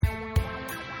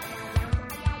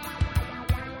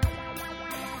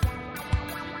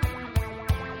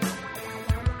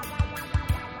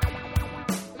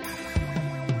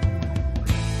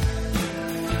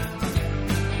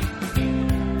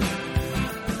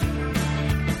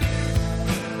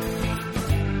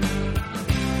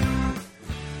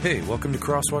Hey, welcome to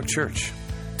Crosswalk Church.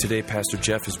 Today, Pastor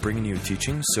Jeff is bringing you a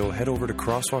teaching, so head over to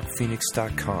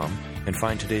crosswalkphoenix.com and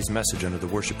find today's message under the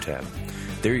Worship tab.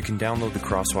 There you can download the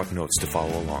Crosswalk notes to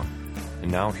follow along.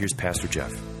 And now, here's Pastor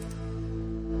Jeff.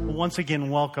 Once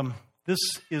again, welcome. This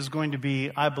is going to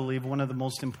be, I believe, one of the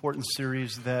most important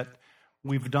series that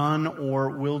we've done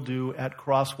or will do at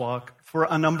Crosswalk for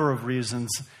a number of reasons.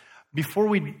 Before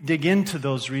we dig into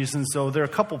those reasons, though, there are a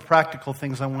couple practical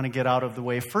things I want to get out of the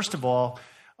way. First of all,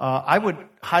 I would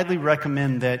highly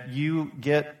recommend that you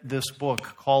get this book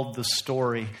called The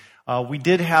Story. We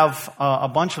did have a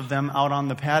bunch of them out on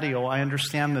the patio. I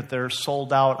understand that they're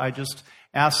sold out. I just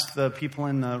asked the people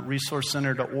in the Resource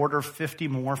Center to order 50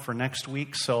 more for next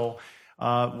week. So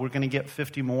we're going to get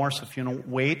 50 more. So if you don't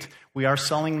wait, we are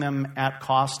selling them at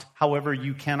cost. However,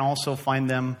 you can also find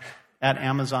them at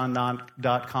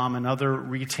Amazon.com and other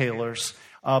retailers.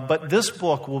 But this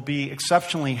book will be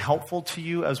exceptionally helpful to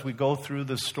you as we go through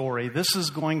the story. This is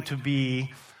going to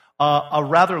be a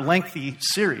rather lengthy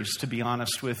series, to be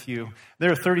honest with you.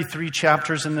 There are 33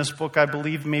 chapters in this book, I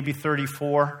believe, maybe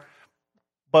 34.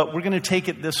 But we're going to take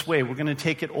it this way. We're going to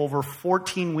take it over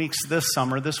 14 weeks this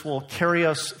summer. This will carry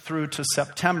us through to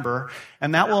September,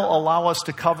 and that will allow us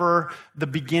to cover the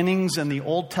beginnings and the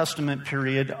Old Testament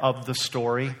period of the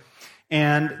story.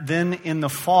 And then in the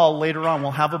fall, later on,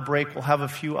 we'll have a break. We'll have a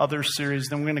few other series.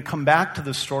 Then we're going to come back to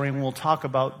the story, and we'll talk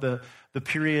about the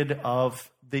period of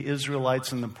the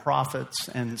Israelites and the prophets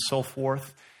and so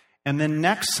forth. And then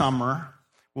next summer,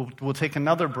 we'll take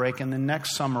another break. And then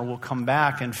next summer, we'll come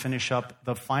back and finish up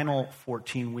the final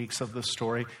 14 weeks of the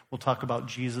story. We'll talk about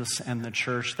Jesus and the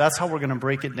church. That's how we're going to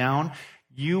break it down.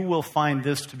 You will find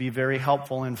this to be very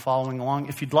helpful in following along.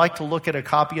 If you'd like to look at a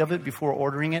copy of it before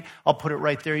ordering it, I'll put it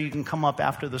right there. You can come up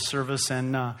after the service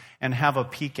and have a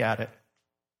peek at it.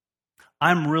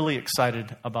 I'm really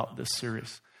excited about this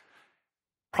series.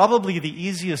 Probably the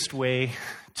easiest way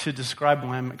to describe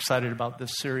why I'm excited about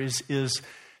this series is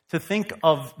to think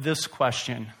of this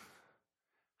question.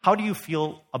 How do you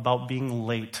feel about being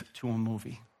late to a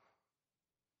movie?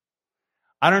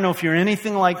 I don't know if you're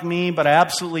anything like me, but I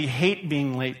absolutely hate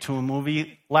being late to a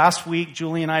movie. Last week,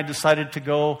 Julie and I decided to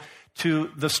go to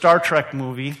the Star Trek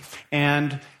movie,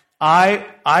 and I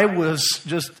was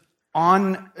just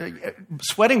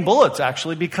sweating bullets,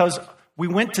 actually, because we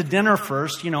went to dinner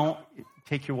first. You know,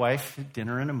 take your wife to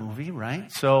dinner and a movie,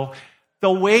 right? So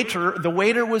the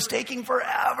waiter was taking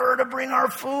forever to bring our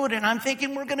food, and I'm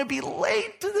thinking we're going to be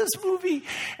late to this movie.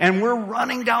 And we're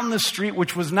running down the street,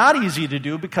 which was not easy to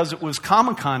do because it was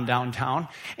Comic-Con downtown,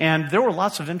 and there were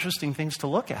lots of interesting things to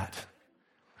look at.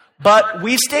 But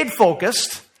we stayed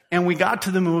focused, and we got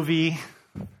to the movie,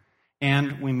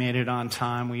 and we made it on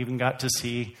time. We even got to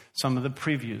see some of the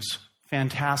previews.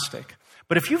 Fantastic.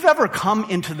 But if you've ever come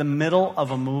into the middle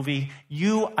of a movie,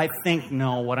 you, I think,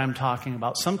 know what I'm talking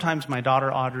about. Sometimes my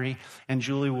daughter Audrey and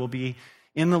Julie will be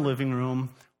in the living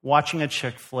room watching a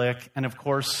chick flick. And of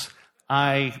course,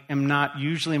 I am not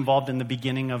usually involved in the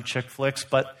beginning of chick flicks,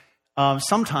 but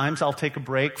sometimes I'll take a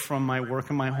break from my work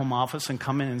in my home office and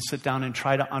come in and sit down and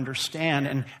try to understand.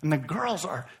 And the girls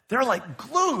they're like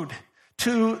glued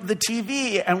to the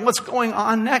TV and what's going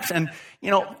on next and,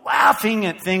 laughing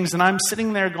at things. And I'm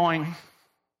sitting there going,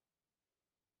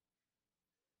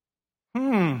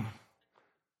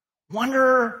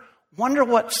 wonder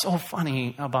what's so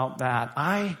funny about that.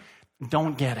 I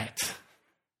don't get it.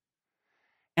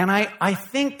 And I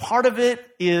think part of it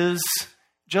is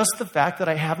just the fact that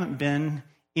I haven't been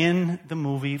in the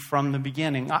movie from the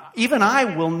beginning. Even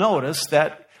I will notice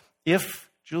that if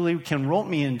Julie can rope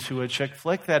me into a chick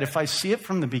flick, that if I see it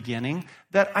from the beginning,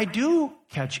 that I do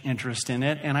catch interest in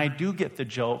it and I do get the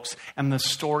jokes and the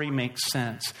story makes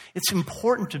sense. It's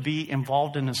important to be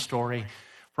involved in a story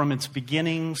from its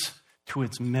beginnings to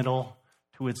its middle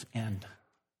to its end.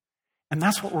 And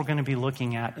that's what we're going to be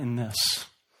looking at in this.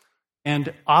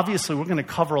 And obviously, we're going to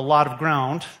cover a lot of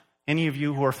ground. Any of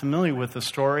you who are familiar with the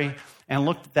story and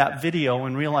looked at that video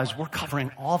and realized we're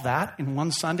covering all that in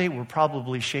one Sunday, we're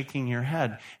probably shaking your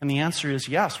head. And the answer is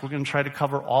yes, we're going to try to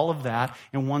cover all of that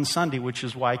in one Sunday, which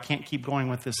is why I can't keep going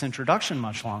with this introduction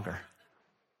much longer.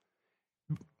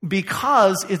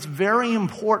 Because it's very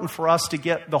important for us to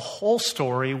get the whole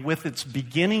story with its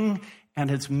beginning and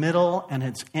its middle and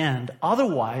its end.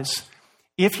 Otherwise,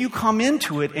 if you come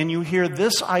into it and you hear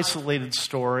this isolated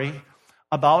story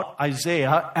about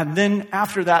Isaiah, and then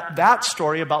after that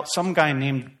story about some guy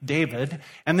named David,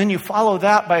 and then you follow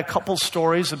that by a couple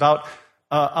stories about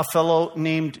a fellow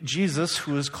named Jesus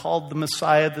who is called the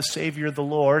Messiah, the Savior, the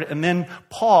Lord, and then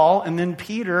Paul, and then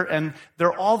Peter, and there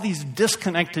are all these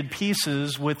disconnected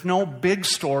pieces with no big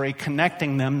story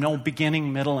connecting them, no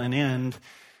beginning, middle, and end.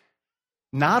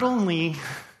 not only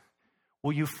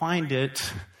will you find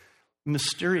it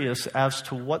mysterious as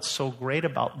to what's so great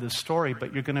about this story,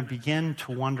 but you're going to begin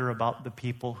to wonder about the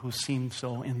people who seem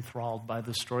so enthralled by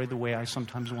the story, the way I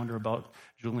sometimes wonder about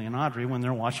Julie and Audrey when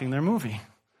they're watching their movie.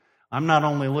 I'm not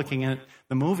only looking at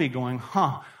the movie going,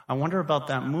 I wonder about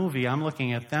that movie. I'm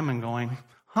looking at them and going,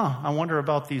 I wonder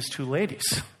about these two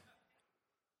ladies.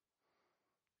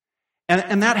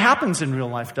 And that happens in real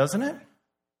life, doesn't it?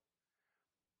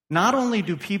 Not only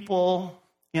do people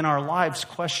in our lives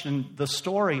question the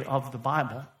story of the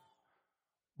Bible,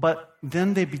 but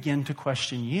then they begin to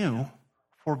question you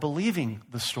for believing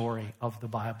the story of the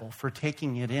Bible, for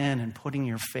taking it in and putting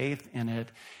your faith in it,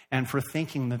 and for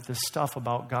thinking that this stuff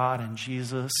about God and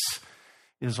Jesus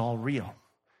is all real.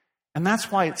 And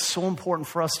that's why it's so important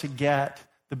for us to get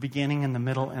the beginning and the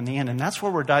middle and the end. And that's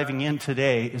where we're diving in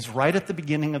today, is right at the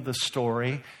beginning of the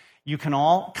story. You can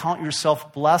all count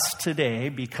yourself blessed today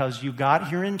because you got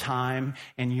here in time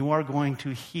and you are going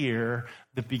to hear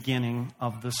the beginning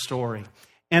of the story.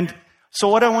 And so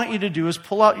what I want you to do is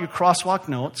pull out your crosswalk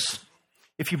notes.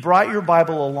 If you brought your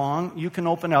Bible along, you can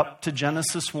open up to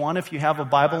Genesis 1. If you have a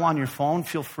Bible on your phone,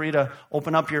 feel free to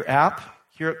open up your app.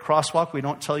 Here at Crosswalk, we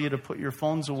don't tell you to put your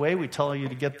phones away. We tell you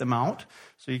to get them out.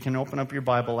 So you can open up your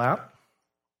Bible app.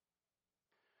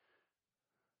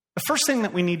 The first thing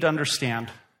that we need to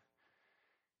understand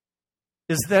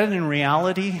is that in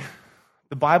reality,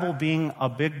 the Bible being a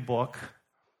big book,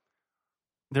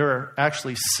 there are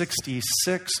actually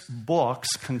 66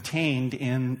 books contained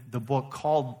in the book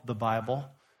called the Bible,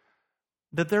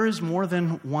 that there is more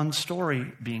than one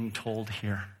story being told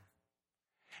here.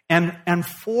 And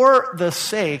for the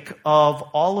sake of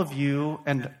all of you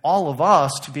and all of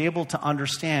us to be able to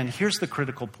understand, here's the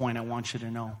critical point I want you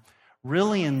to know.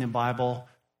 Really in the Bible,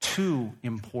 two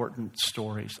important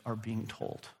stories are being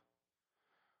told.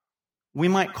 We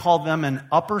might call them an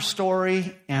upper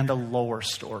story and a lower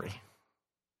story.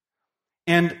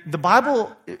 And the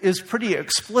Bible is pretty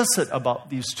explicit about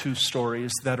these two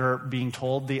stories that are being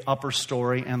told, the upper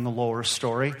story and the lower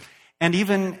story, and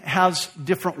even has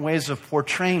different ways of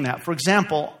portraying that. For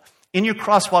example, in your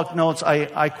crosswalk notes,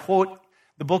 I quote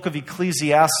the book of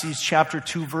Ecclesiastes, chapter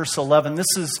 2, verse 11.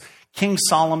 This is King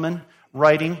Solomon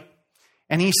writing.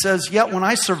 And he says, "Yet when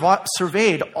I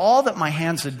surveyed all that my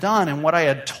hands had done and what I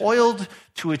had toiled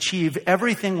to achieve,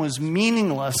 everything was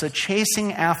meaningless, a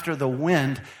chasing after the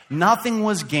wind. Nothing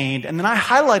was gained." And then I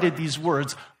highlighted these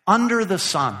words, under the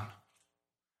sun.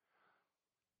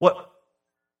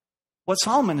 What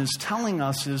Solomon is telling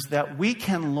us is that we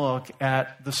can look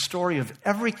at the story of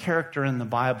every character in the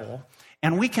Bible,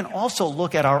 and we can also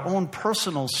look at our own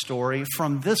personal story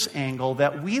from this angle,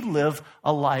 that we live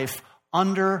a life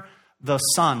under the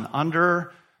sun,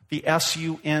 under the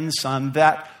S-U-N sun,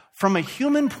 that from a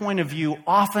human point of view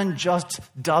often just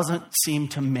doesn't seem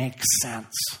to make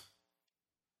sense.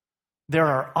 There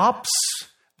are ups,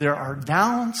 there are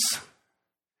downs,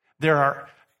 there are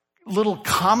little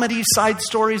comedy side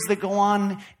stories that go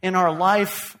on in our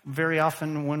life, very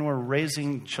often when we're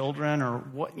raising children or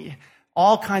what,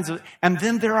 all kinds of, and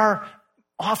then there are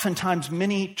oftentimes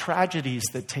many tragedies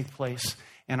that take place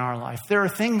in our life. There are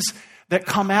things that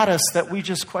come at us that we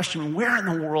just question, where in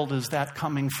the world is that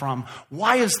coming from?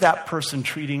 Why is that person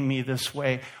treating me this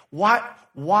way?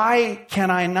 Why can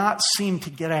I not seem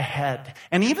to get ahead?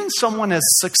 And even someone as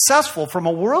successful from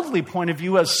a worldly point of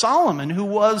view as Solomon, who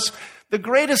was the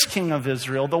greatest king of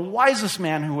Israel, the wisest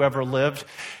man who ever lived,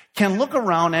 can look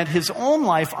around at his own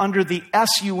life under the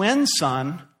S-U-N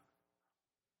sun,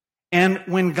 and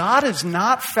when God is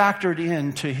not factored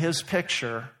into his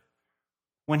picture,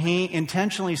 when he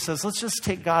intentionally says, let's just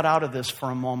take God out of this for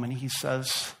a moment, he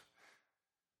says,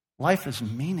 life is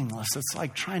meaningless. It's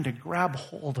like trying to grab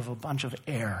hold of a bunch of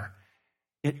air.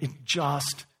 It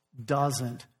just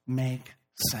doesn't make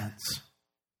sense.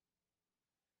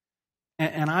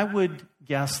 And I would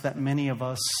guess that many of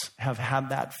us have had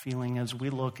that feeling as we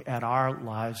look at our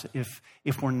lives,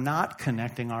 if we're not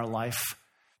connecting our life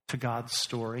to God's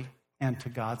story and to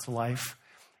God's life,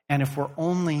 and if we're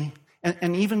only,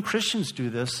 and even Christians do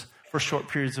this for short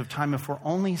periods of time, if we're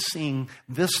only seeing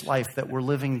this life that we're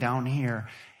living down here,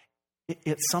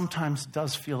 it sometimes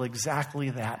does feel exactly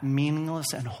that,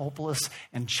 meaningless and hopeless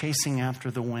and chasing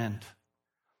after the wind.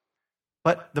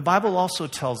 But the Bible also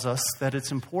tells us that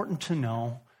it's important to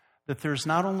know that there's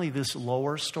not only this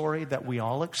lower story that we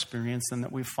all experience and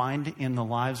that we find in the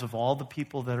lives of all the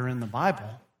people that are in the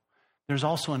Bible, there's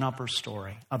also an upper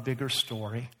story, a bigger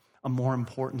story, a more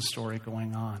important story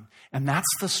going on. And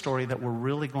that's the story that we're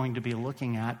really going to be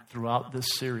looking at throughout this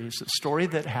series, a story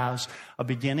that has a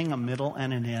beginning, a middle,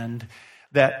 and an end,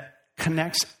 that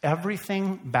connects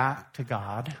everything back to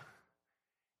God,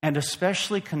 and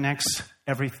especially connects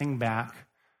everything back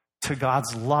to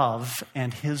God's love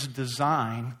and his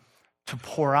design to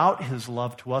pour out his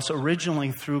love to us,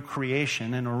 originally through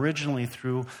creation and originally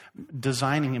through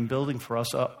designing and building for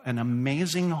us an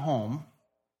amazing home,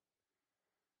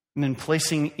 and then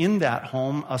placing in that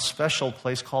home a special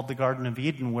place called the Garden of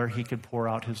Eden where he could pour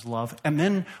out his love. And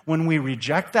then when we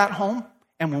reject that home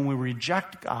and when we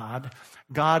reject God,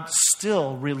 God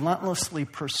still relentlessly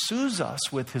pursues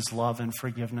us with his love and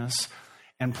forgiveness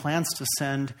and plans to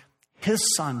send his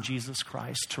son, Jesus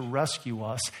Christ, to rescue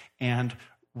us and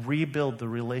rebuild the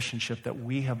relationship that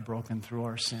we have broken through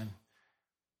our sin.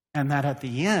 And that at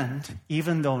the end,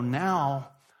 even though now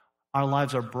our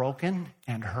lives are broken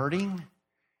and hurting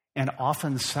and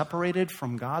often separated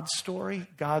from God's story,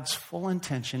 God's full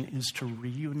intention is to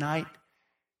reunite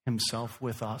himself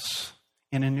with us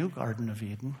in a new Garden of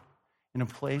Eden, in a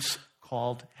place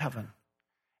called heaven.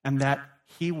 And that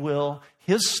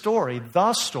his story,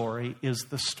 the story, is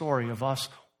the story of us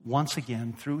once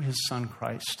again through his son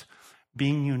Christ,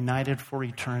 being united for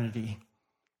eternity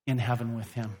in heaven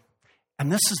with him.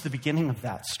 And this is the beginning of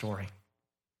that story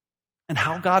and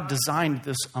how God designed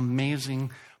this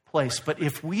amazing place. But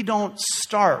if we don't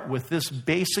start with this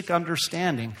basic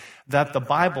understanding that the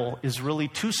Bible is really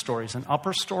two stories, an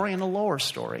upper story and a lower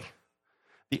story,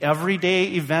 the everyday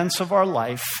events of our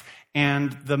life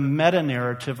and the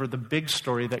meta-narrative or the big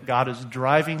story that God is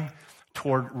driving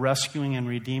toward rescuing and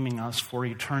redeeming us for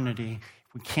eternity,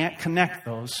 if we can't connect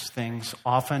those things,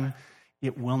 often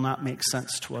it will not make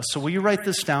sense to us. So will you write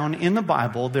this down? In the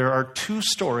Bible, there are two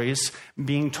stories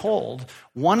being told.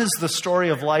 One is the story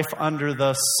of life under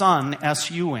the sun,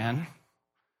 S-U-N,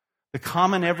 the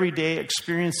common everyday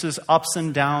experiences, ups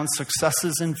and downs,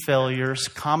 successes and failures,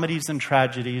 comedies and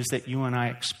tragedies that you and I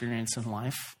experience in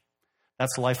life.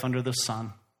 That's life under the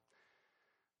sun.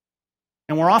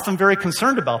 And we're often very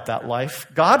concerned about that life.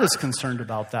 God is concerned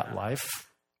about that life.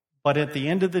 But at the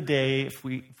end of the day, if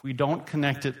we don't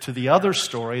connect it to the other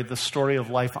story, the story of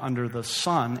life under the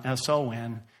sun,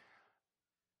 S-O-N,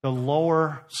 the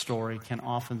lower story can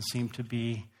often seem to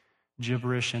be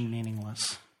gibberish and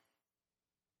meaningless.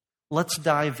 Let's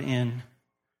dive in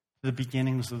to the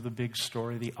beginnings of the big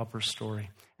story, the upper story.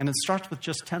 And it starts with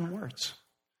just 10 words.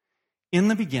 In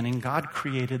the beginning, God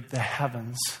created the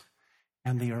heavens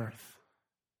and the earth.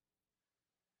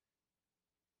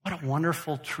 What a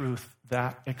wonderful truth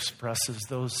that expresses,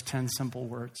 those 10 simple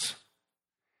words.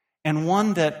 And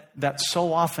one that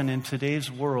so often in today's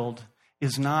world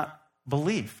is not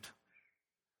believed.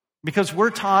 Because we're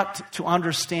taught to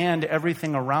understand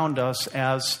everything around us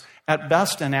as, at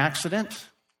best, an accident,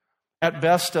 at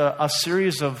best, a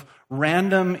series of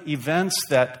random events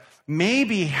that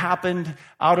maybe happened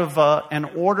out of an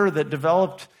order that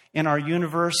developed in our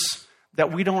universe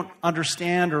that we don't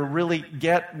understand or really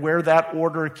get where that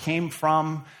order came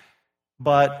from.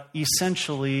 But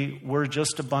essentially, we're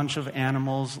just a bunch of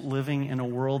animals living in a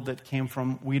world that came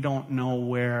from we don't know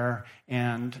where,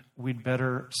 and we'd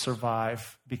better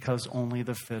survive because only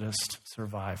the fittest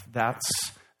survive.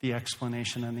 That's the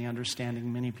explanation and the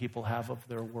understanding many people have of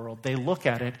their world. They look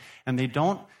at it and they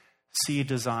don't see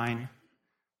design.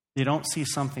 They don't see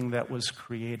something that was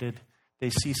created. They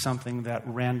see something that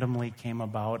randomly came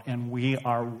about, and we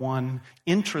are one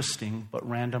interesting but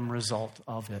random result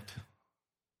of it.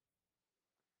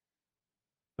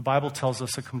 The Bible tells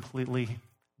us a completely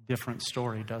different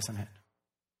story, doesn't it?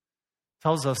 It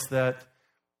tells us that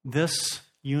this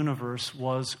universe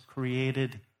was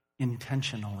created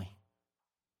intentionally.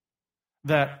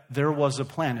 That there was a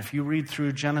plan. If you read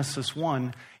through Genesis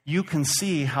 1, you can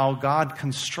see how God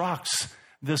constructs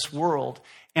this world.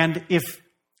 And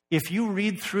if you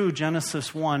read through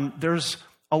Genesis 1, there's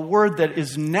a word that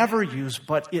is never used,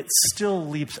 but it still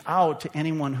leaps out to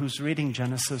anyone who's reading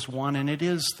Genesis 1, and it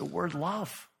is the word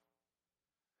love.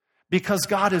 Because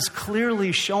God is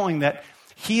clearly showing that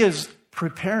he is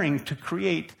preparing to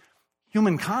create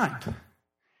humankind.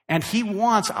 And he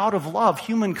wants, out of love,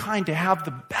 humankind to have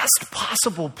the best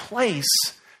possible place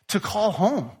to call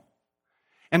home.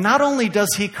 And not only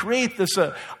does he create this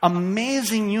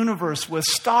amazing universe with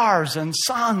stars and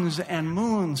suns and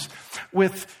moons,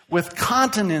 with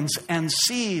continents and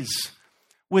seas,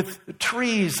 with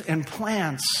trees and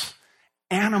plants,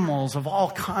 animals of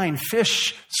all kinds,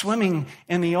 fish swimming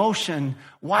in the ocean,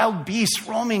 wild beasts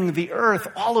roaming the earth,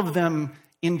 all of them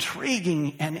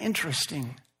intriguing and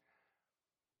interesting.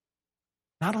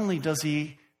 Not only does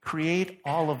he create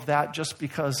all of that just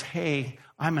because, hey,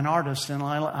 I'm an artist and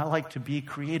I like to be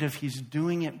creative. He's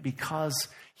doing it because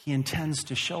he intends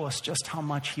to show us just how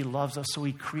much he loves us. So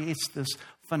he creates this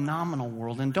phenomenal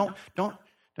world. And don't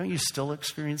you still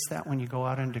experience that when you go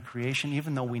out into creation,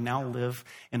 even though we now live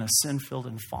in a sin-filled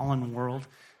and fallen world?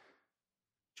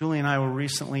 Julie and I were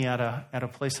recently at a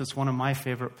place that's one of my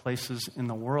favorite places in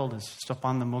the world. It's just up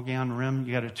on the Mogollon Rim.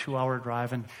 You got a 2-hour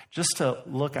drive, and just to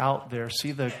look out there,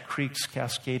 see the creeks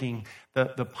cascading,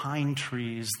 the pine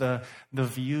trees, the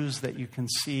views that you can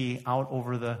see out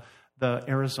over the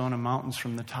Arizona mountains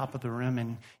from the top of the rim,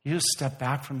 and you just step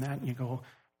back from that and you go,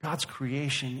 God's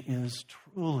creation is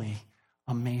truly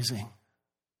amazing.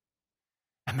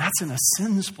 And that's in a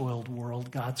sin-spoiled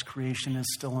world. God's creation is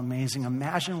still amazing.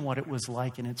 Imagine what it was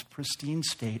like in its pristine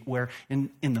state, where in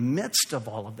the midst of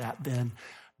all of that, then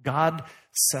God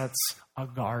sets a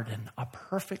garden, a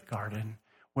perfect garden,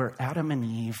 where Adam and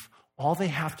Eve, all they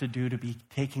have to do to be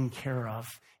taken care of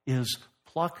is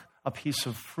pluck a piece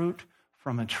of fruit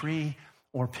from a tree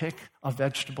or pick a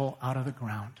vegetable out of the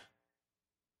ground.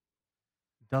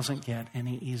 It doesn't get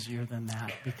any easier than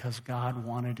that, because God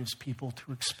wanted his people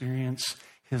to experience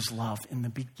his love. In the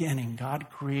beginning, God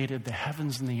created the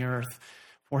heavens and the earth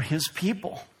for his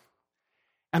people.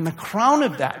 And the crown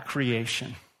of that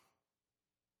creation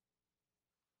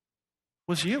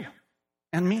was you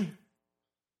and me,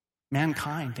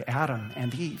 mankind, Adam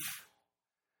and Eve.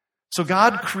 So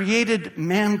God created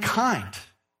mankind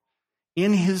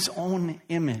in his own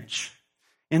image.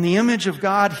 In the image of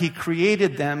God, he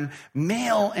created them,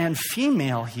 male and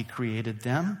female, he created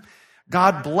them.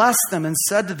 God blessed them and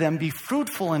said to them, be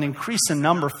fruitful and increase in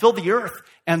number, fill the earth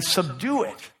and subdue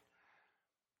it.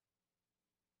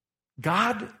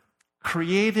 God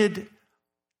created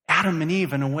Adam and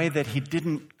Eve in a way that he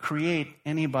didn't create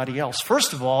anybody else.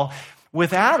 First of all,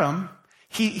 with Adam,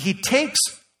 he takes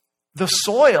the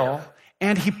soil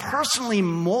and he personally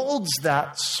molds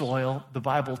that soil, the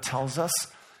Bible tells us,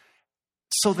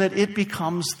 so that it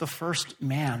becomes the first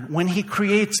man. When he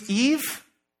creates Eve,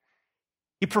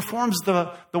 he performs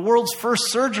the world's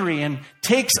first surgery and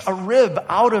takes a rib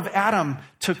out of Adam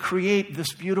to create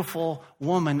this beautiful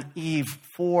woman, Eve,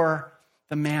 for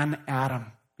the man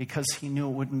Adam, because he knew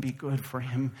it wouldn't be good for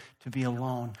him to be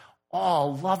alone.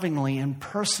 All lovingly and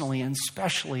personally and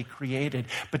specially created.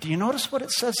 But do you notice what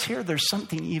it says here? There's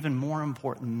something even more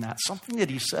important than that. Something that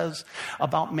he says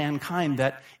about mankind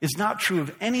that is not true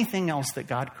of anything else that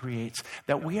God creates.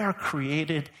 That we are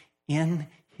created in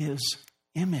his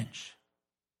image.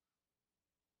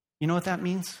 You know what that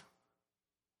means?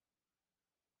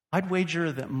 I'd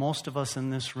wager that most of us in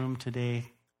this room today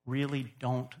really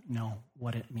don't know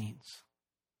what it means.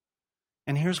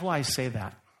 And here's why I say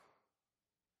that.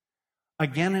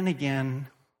 Again and again,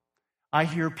 I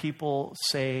hear people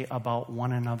say about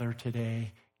one another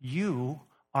today, you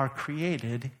are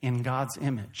created in God's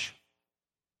image.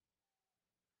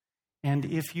 And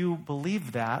if you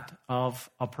believe that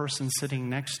of a person sitting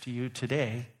next to you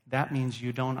today, that means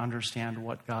you don't understand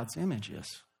what God's image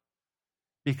is.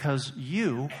 Because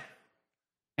you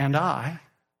and I,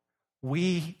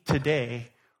 we today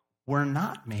were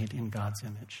not made in God's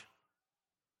image.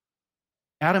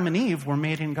 Adam and Eve were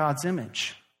made in God's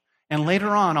image. And later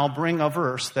on, I'll bring a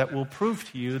verse that will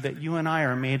prove to you that you and I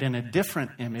are made in a different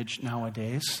image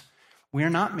nowadays. We are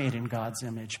not made in God's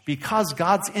image, because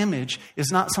God's image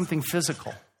is not something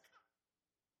physical.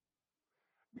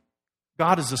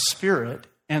 God is a spirit,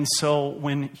 and so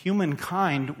when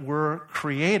humankind were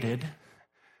created,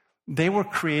 they were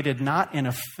created not in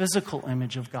a physical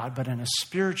image of God, but in a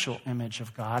spiritual image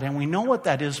of God. And we know what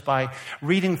that is by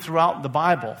reading throughout the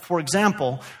Bible. For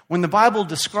example, when the Bible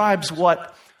describes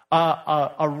what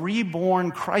a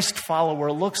reborn Christ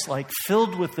follower looks like,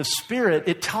 filled with the Spirit,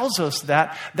 it tells us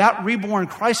that that reborn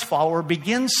Christ follower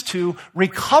begins to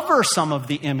recover some of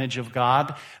the image of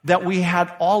God that we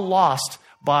had all lost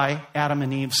by Adam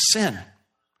and Eve's sin.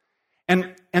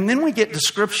 And then we get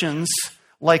descriptions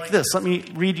like this. Let me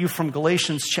read you from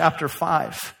Galatians chapter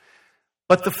 5.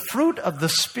 But the fruit of the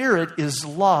Spirit is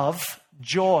love,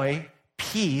 joy,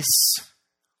 peace,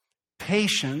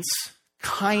 patience,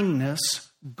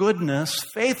 kindness, goodness,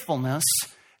 faithfulness,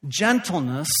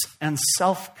 gentleness, and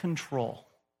self-control.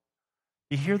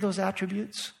 You hear those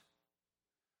attributes?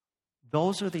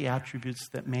 Those are the attributes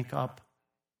that make up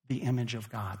the image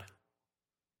of God.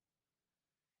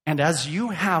 And as you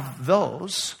have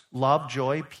those, love,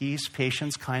 joy, peace,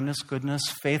 patience, kindness, goodness,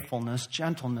 faithfulness,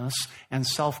 gentleness, and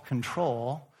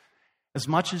self-control, as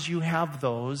much as you have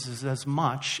those is as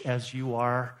much as you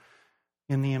are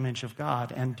in the image of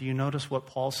God. And do you notice what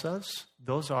Paul says?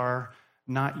 Those are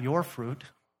not your fruit.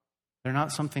 They're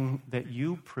not something that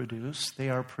you produce. They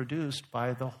are produced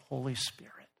by the Holy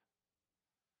Spirit.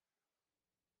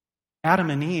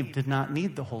 Adam and Eve did not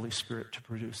need the Holy Spirit to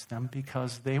produce them,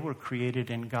 because they were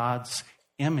created in God's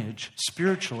image,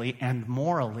 spiritually and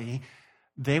morally,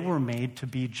 they were made to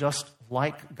be just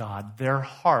like God. Their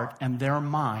heart and their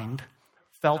mind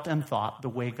felt and thought the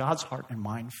way God's heart and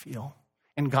mind feel.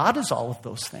 And God is all of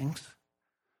those things.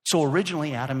 So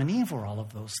originally, Adam and Eve were all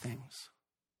of those things.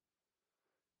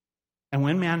 And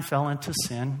when man fell into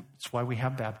sin, it's why we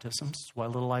have baptisms. It's why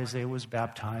little Isaiah was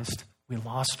baptized. We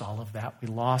lost all of that. We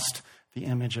lost the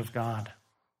image of God.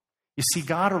 You see,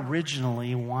 God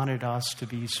originally wanted us to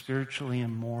be spiritually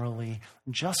and morally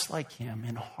just like him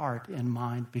in heart and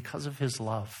mind because of his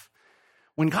love.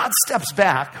 When God steps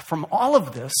back from all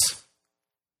of this,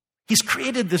 he's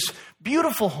created this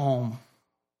beautiful home.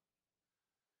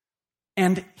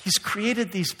 And he's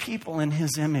created these people in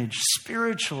his image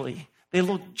spiritually. They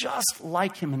look just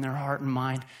like him in their heart and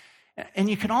mind. And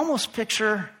you can almost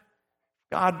picture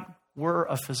God were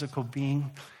a physical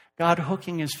being, God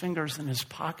hooking his fingers in his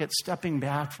pocket, stepping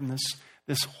back from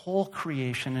this whole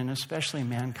creation, and especially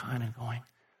mankind, and going,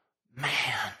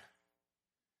 man,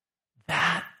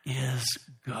 that is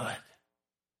good.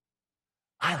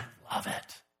 I love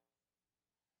it.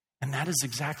 And that is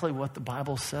exactly what the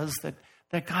Bible says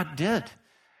that God did.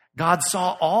 God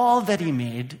saw all that he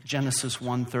made, Genesis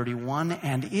 1:31,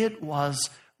 and it was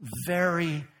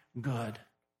very good.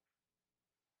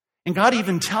 And God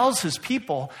even tells his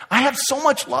people, I have so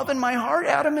much love in my heart,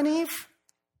 Adam and Eve.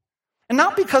 And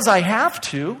not because I have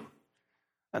to.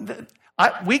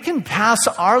 We can pass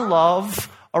our love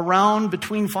around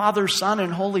between Father, Son,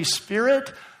 and Holy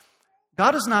Spirit.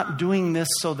 God is not doing this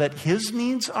so that his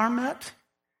needs are met.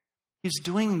 He's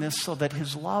doing this so that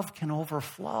his love can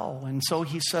overflow. And so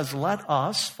he says, let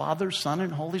us, Father, Son,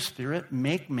 and Holy Spirit,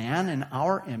 make man in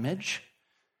our image.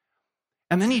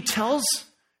 And then he tells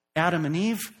Adam and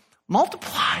Eve,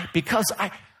 multiply, because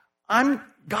I'm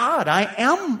God. I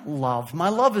am love. My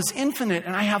love is infinite,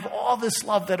 and I have all this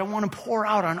love that I want to pour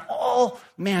out on all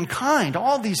mankind,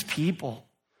 all these people.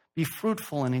 Be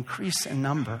fruitful and increase in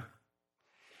number.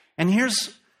 And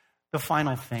here's the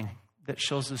final thing that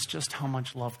shows us just how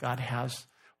much love God has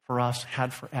for us,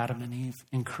 had for Adam and Eve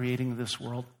in creating this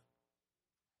world.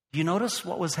 Do you notice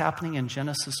what was happening in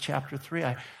Genesis chapter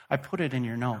 3? I put it in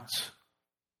your notes.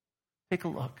 Take a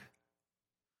look.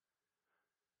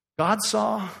 God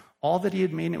saw all that he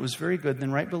had made, and it was very good.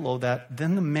 Then right below that,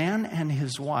 then the man and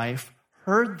his wife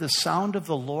heard the sound of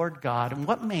the Lord God. And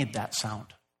what made that sound?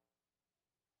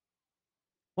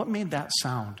 What made that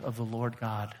sound of the Lord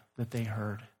God that they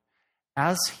heard?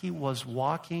 As he was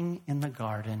walking in the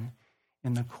garden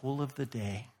in the cool of the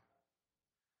day.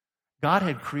 God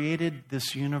had created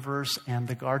this universe and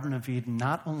the Garden of Eden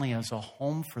not only as a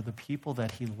home for the people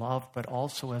that he loved, but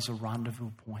also as a rendezvous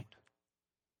point.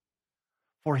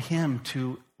 For him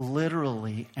to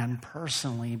literally and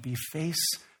personally be face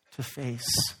to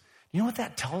face. You know what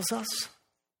that tells us?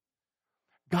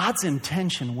 God's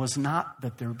intention was not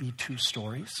that there be two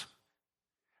stories.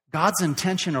 God's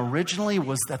intention originally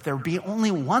was that there be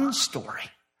only one story.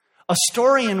 A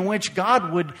story in which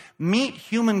God would meet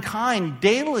humankind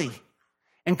daily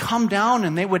and come down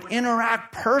and they would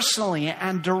interact personally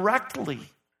and directly.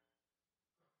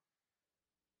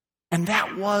 And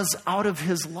that was out of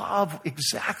his love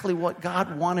exactly what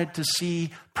God wanted to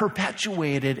see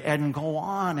perpetuated and go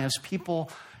on as people,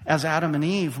 as Adam and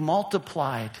Eve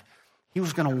multiplied. He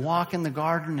was going to walk in the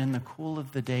garden in the cool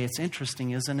of the day. It's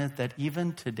interesting, isn't it, that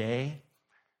even today,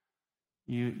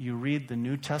 you read the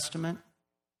New Testament,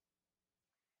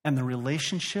 and the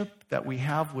relationship that we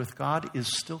have with God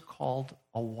is still called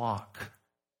a walk.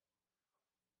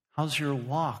 How's your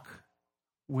walk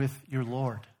with your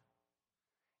Lord?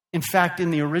 In fact,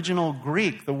 in the original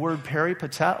Greek, the word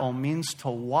peripateo means to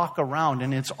walk around,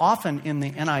 and it's often in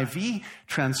the NIV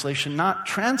translation not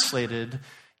translated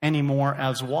anymore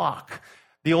as walk.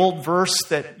 The old verse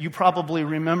that you probably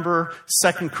remember,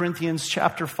 2 Corinthians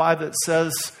chapter 5, that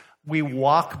says, we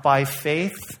walk by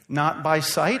faith, not by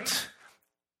sight,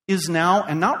 is now,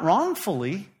 and not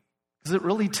wrongfully, because it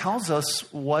really tells us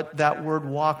what that word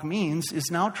walk means,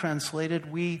 is now translated,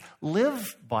 we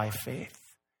live by faith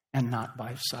and not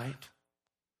by sight.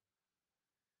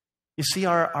 You see,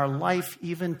 our life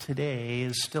even today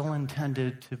is still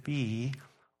intended to be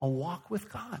a walk with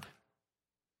God.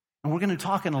 And we're going to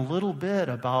talk in a little bit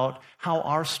about how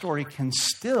our story can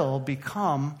still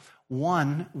become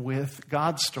one with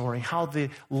God's story, how the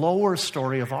lower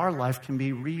story of our life can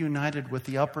be reunited with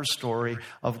the upper story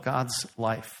of God's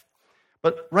life.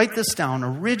 But write this down.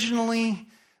 Originally,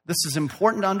 this is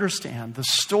important to understand, the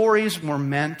stories were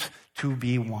meant to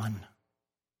be one.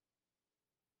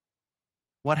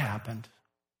 What happened?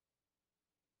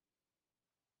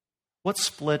 What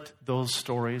split those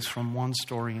stories from one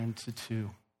story into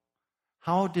two?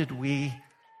 How did we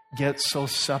get so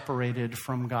separated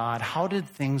from God? How did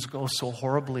things go so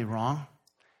horribly wrong?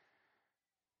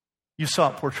 You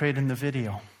saw it portrayed in the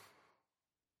video.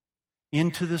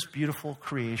 Into this beautiful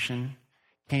creation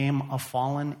came a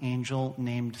fallen angel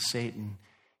named Satan.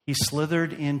 He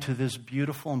slithered into this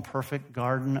beautiful and perfect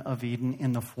Garden of Eden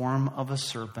in the form of a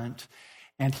serpent,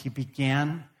 and he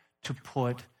began to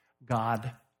put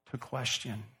God to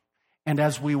question. And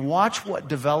as we watch what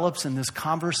develops in this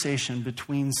conversation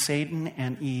between Satan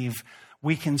and Eve,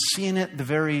 we can see in it the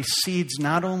very seeds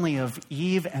not only of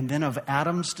Eve and then of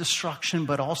Adam's destruction,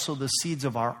 but also the seeds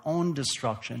of our own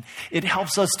destruction. It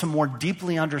helps us to more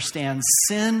deeply understand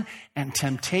sin and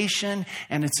temptation,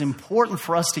 and it's important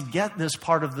for us to get this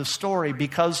part of the story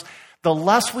because the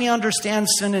less we understand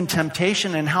sin and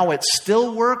temptation and how it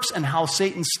still works and how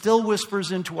Satan still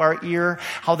whispers into our ear,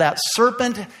 how that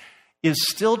serpent is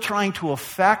still trying to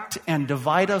affect and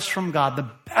divide us from God, the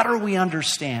better we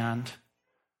understand,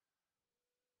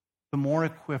 the more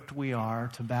equipped we are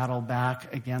to battle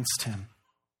back against him.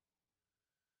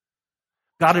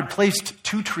 God had placed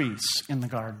 2 trees in the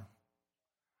garden.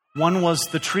 One was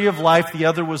the tree of life, the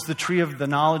other was the tree of the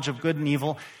knowledge of good and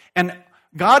evil. And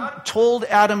God told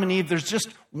Adam and Eve, there's just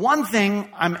one thing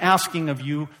I'm asking of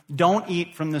you, don't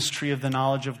eat from this tree of the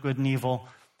knowledge of good and evil.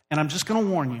 And I'm just going to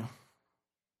warn you.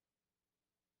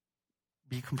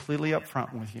 Be completely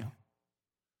upfront with you.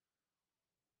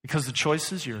 Because the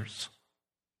choice is yours.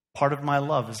 Part of my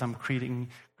love is I'm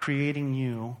creating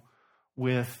you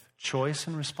with choice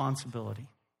and responsibility.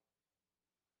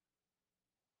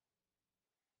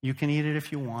 You can eat it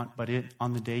if you want, but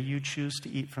on the day you choose to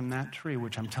eat from that tree,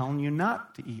 which I'm telling you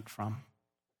not to eat from,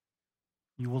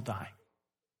 you will die.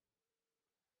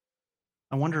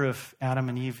 I wonder if Adam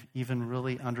and Eve even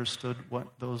really understood what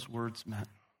those words meant.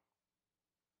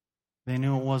 They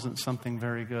knew it wasn't something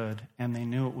very good, and they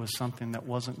knew it was something that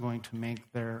wasn't going to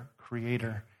make their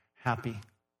Creator happy.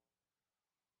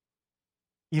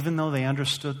 Even though they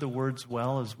understood the words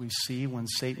well, as we see when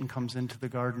Satan comes into the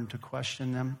garden to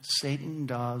question them, Satan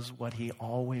does what he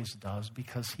always does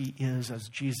because he is, as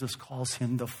Jesus calls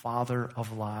him, the father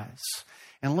of lies.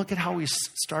 And look at how he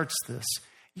starts this.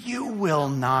 You will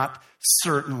not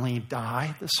certainly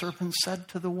die, the serpent said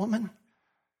to the woman.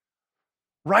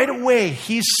 Right away,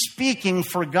 he's speaking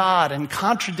for God and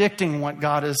contradicting what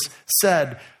God has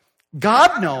said.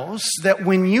 God knows that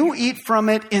when you eat from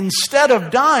it, instead of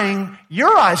dying,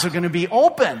 your eyes are going to be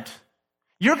opened.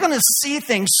 You're going to see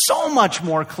things so much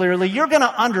more clearly. You're going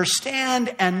to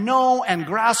understand and know and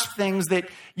grasp things that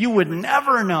you would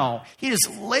never know. He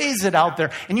just lays it out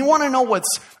there. And you want to know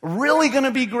what's really going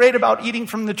to be great about eating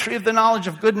from the tree of the knowledge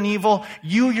of good and evil?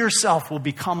 You yourself will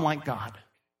become like God.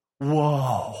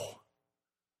 Whoa.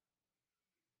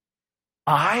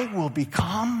 I will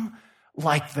become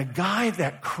like the guy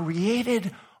that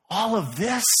created all of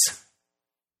this.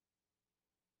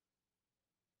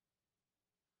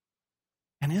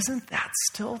 And isn't that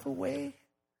still the way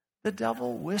the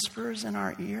devil whispers in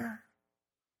our ear?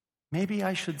 Maybe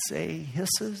I should say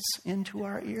hisses into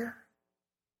our ear.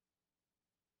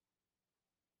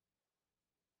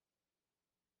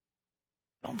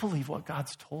 Don't believe what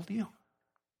God's told you.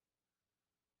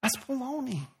 That's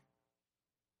baloney.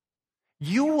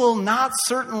 You will not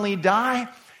certainly die.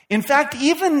 In fact,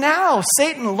 even now,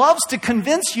 Satan loves to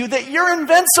convince you that you're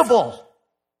invincible.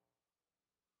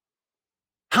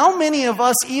 How many of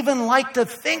us even like to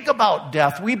think about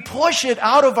death? We push it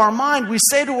out of our mind. We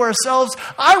say to ourselves,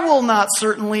 I will not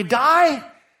certainly die.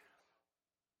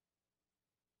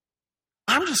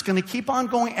 I'm just going to keep on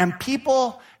going. And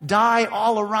people die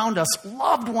all around us.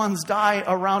 Loved ones die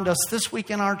around us. This week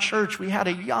in our church, we had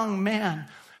a young man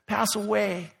pass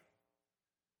away.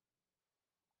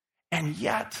 And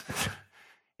yet,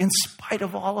 in spite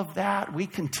of all of that, we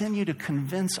continue to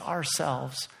convince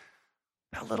ourselves,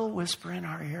 that little whisper in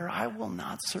our ear, I will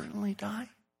not certainly die.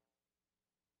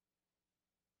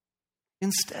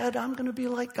 Instead, I'm going to be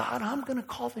like God. I'm going to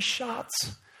call the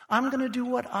shots. I'm going to do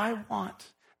what I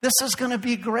want. This is going to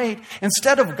be great.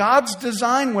 Instead of God's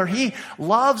design where he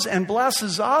loves and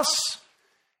blesses us,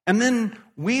 and then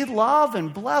we love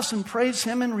and bless and praise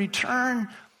him in return,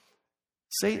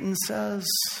 Satan says,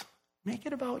 make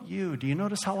it about you. Do you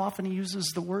notice how often he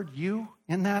uses the word you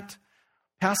in that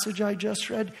passage I just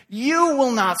read? You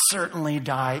will not certainly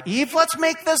die, Eve. Let's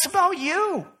make this about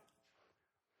you.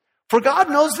 For God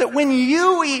knows that when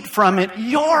you eat from it,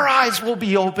 your eyes will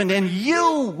be opened and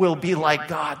you will be like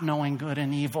God, knowing good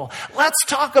and evil. Let's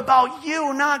talk about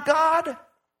you, not God.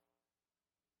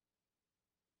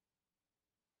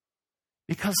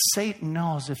 Because Satan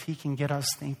knows if he can get us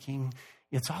thinking,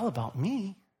 it's all about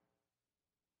me,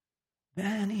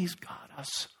 then he's got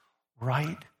us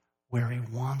right where he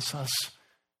wants us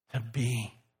to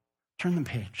be. Turn the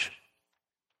page.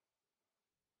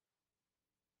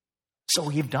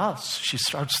 So Eve does. She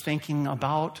starts thinking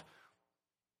about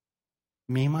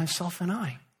me, myself, and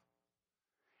I.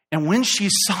 And when she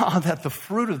saw that the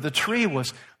fruit of the tree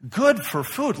was good for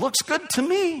food, looks good to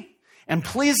me, and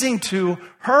pleasing to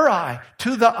her eye,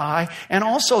 to the eye, and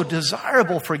also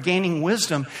desirable for gaining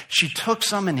wisdom, she took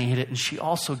some and ate it, and she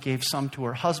also gave some to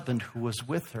her husband who was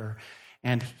with her,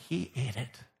 and he ate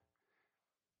it.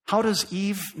 How does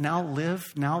Eve now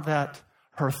live now that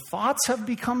her thoughts have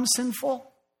become sinful,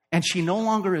 and she no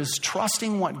longer is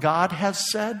trusting what God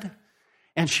has said?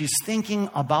 And she's thinking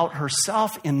about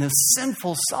herself in this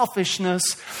sinful selfishness.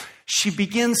 She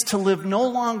begins to live no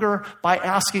longer by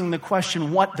asking the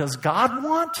question, what does God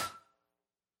want?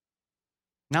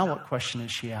 Now what question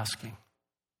is she asking?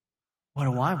 What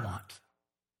do I want?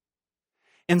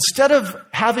 Instead of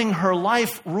having her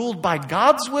life ruled by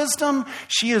God's wisdom,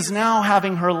 she is now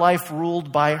having her life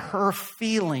ruled by her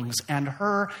feelings and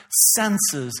her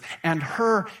senses and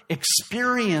her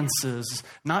experiences,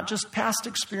 not just past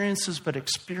experiences, but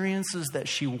experiences that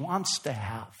she wants to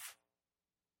have.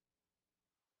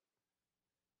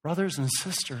 Brothers and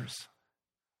sisters,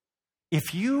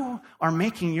 if you are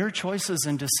making your choices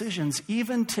and decisions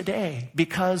even today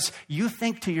because you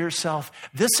think to yourself,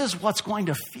 this is what's going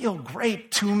to feel great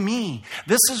to me.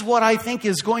 This is what I think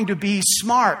is going to be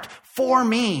smart for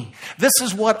me. This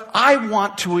is what I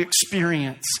want to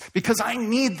experience because I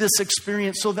need this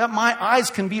experience so that my eyes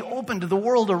can be open to the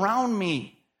world around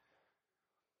me.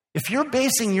 If you're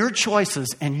basing your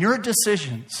choices and your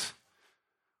decisions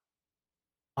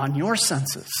on your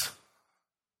senses,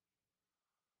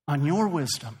 on your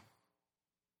wisdom,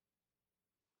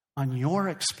 on your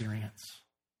experience.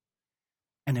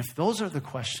 And if those are the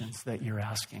questions that you're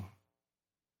asking,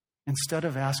 instead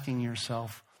of asking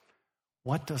yourself,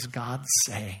 what does God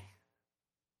say?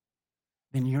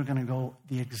 Then you're going to go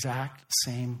the exact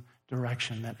same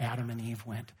direction that Adam and Eve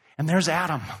went. And there's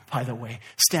Adam, by the way,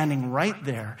 standing right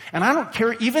there. And I don't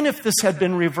care, even if this had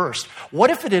been reversed.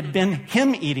 What if it had been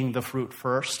him eating the fruit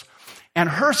first and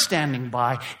her standing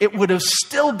by? It would have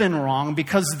still been wrong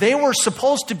because they were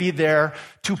supposed to be there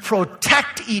to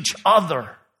protect each other.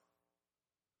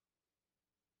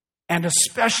 And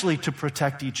especially to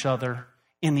protect each other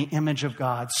in the image of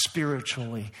God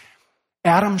spiritually.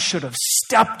 Adam should have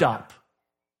stepped up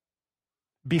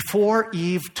before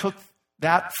Eve took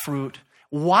that fruit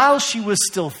while she was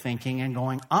still thinking and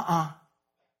going,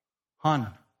 hun,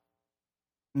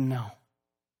 no.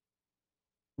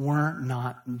 We're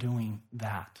not doing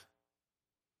that.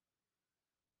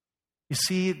 You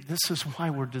see, this is why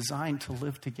we're designed to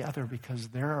live together, because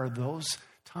there are those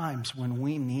times when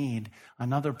we need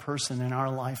another person in our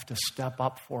life to step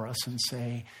up for us and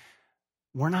say,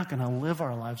 we're not going to live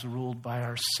our lives ruled by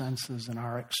our senses and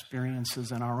our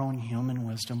experiences and our own human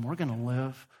wisdom. We're going to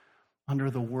live under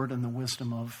the word and the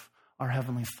wisdom of our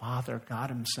Heavenly Father, God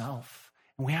Himself.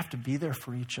 And we have to be there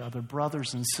for each other,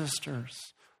 brothers and sisters,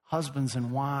 husbands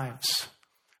and wives,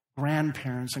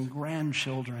 grandparents and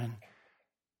grandchildren,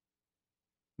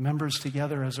 members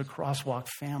together as a Crosswalk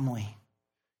family,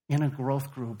 in a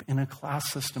growth group, in a class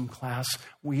system class.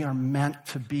 We are meant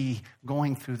to be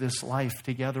going through this life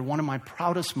together. One of my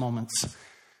proudest moments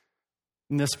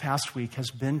in this past week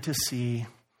has been to see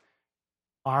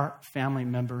our family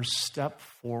members step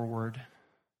forward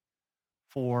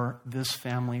for this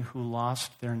family who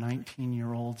lost their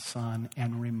 19-year-old son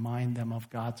and remind them of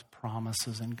God's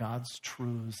promises and God's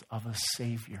truths of a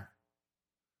Savior.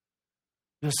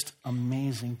 Just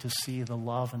amazing to see the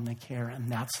love and the care, and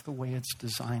that's the way it's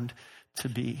designed to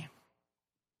be.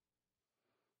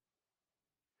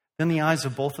 Then the eyes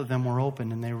of both of them were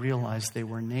opened, and they realized they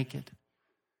were naked.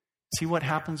 See what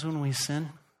happens when we sin?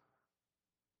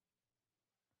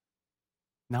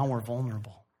 Now we're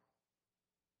vulnerable.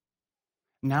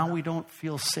 Now we don't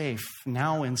feel safe.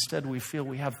 Now instead we feel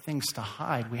we have things to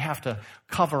hide. We have to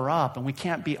cover up, and we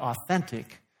can't be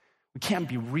authentic. We can't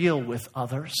be real with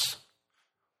others.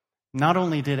 Not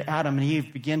only did Adam and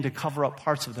Eve begin to cover up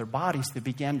parts of their bodies, they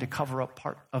began to cover up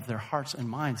part of their hearts and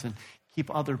minds and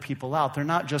keep other people out. They're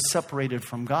not just separated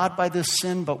from God by this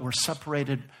sin, but we're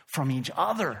separated from each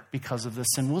other because of this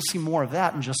sin. We'll see more of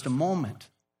that in just a moment.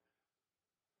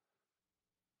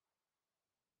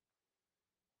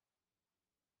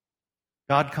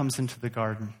 God comes into the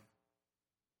garden.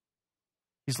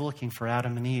 He's looking for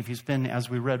Adam and Eve. He's been, as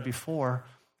we read before,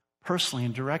 personally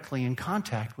and directly in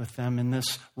contact with them in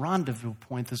this rendezvous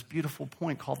point, this beautiful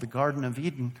point called the Garden of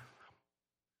Eden.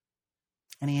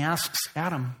 And he asks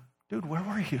Adam, dude, where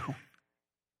were you?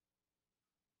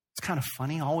 It's kind of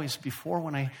funny. Always before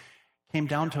when I came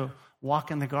down to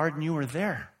walk in the garden, you were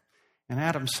there. And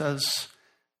Adam says,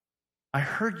 I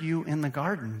heard you in the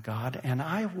garden, God, and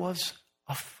I was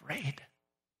afraid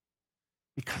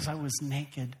because I was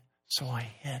naked, so I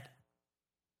hid.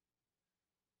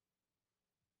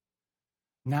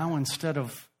 Now, instead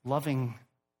of loving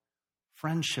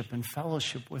friendship and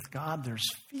fellowship with God, there's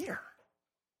fear.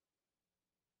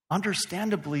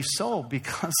 Understandably so,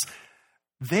 because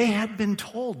they had been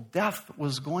told death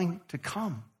was going to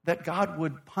come, that God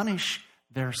would punish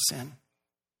their sin.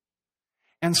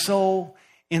 And so,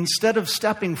 instead of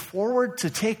stepping forward to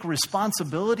take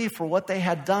responsibility for what they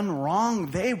had done wrong,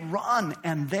 they run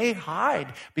and they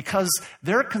hide because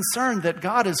they're concerned that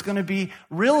God is going to be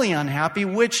really unhappy,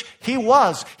 which he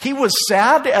was. He was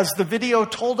sad, as the video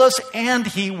told us, and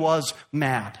he was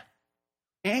mad,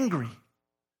 angry,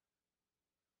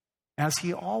 as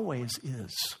he always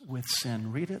is with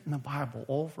sin. Read it in the Bible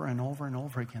over and over and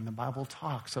over again. The Bible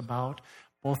talks about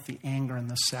both the anger and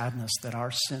the sadness that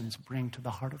our sins bring to the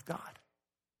heart of God.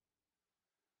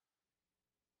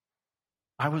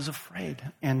 I was afraid,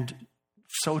 and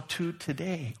so too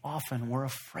today. Often we're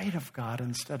afraid of God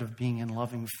instead of being in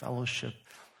loving fellowship.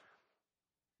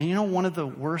 And you know, one of the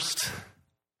worst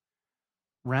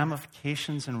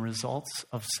ramifications and results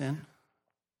of sin?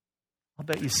 I'll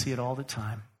bet you see it all the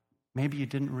time. Maybe you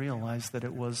didn't realize that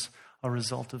it was a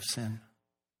result of sin,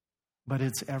 but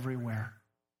it's everywhere.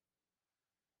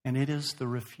 And it is the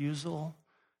refusal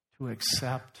to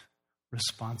accept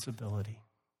responsibility.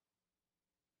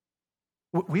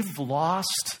 We've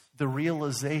lost the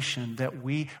realization that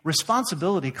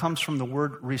responsibility comes from the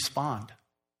word respond.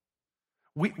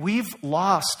 We've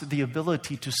lost the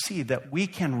ability to see that we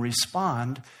can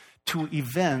respond to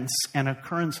events and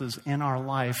occurrences in our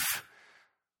life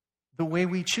the way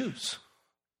we choose.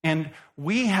 And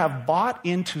we have bought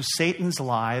into Satan's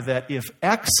lie that if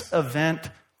X event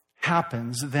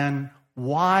happens, then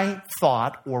Y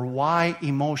thought or Y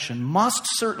emotion must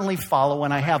certainly follow,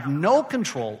 and I have no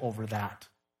control over that.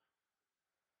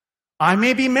 I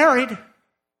may be married,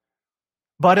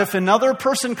 but if another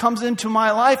person comes into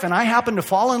my life and I happen to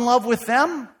fall in love with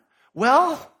them,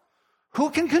 well, who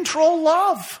can control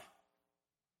love?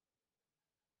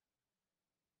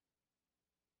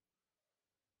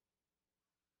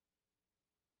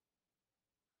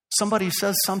 Somebody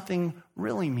says something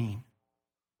really mean,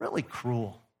 really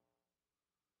cruel.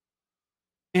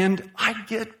 And I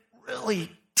get really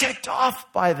ticked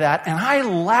off by that, and I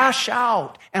lash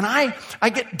out, and I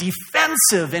get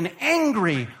defensive and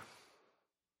angry.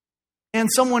 And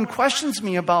someone questions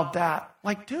me about that.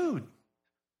 Like, dude,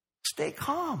 stay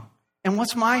calm. And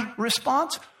what's my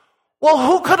response? Well,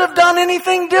 who could have done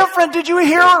anything different? Did you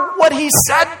hear what he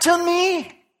said to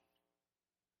me?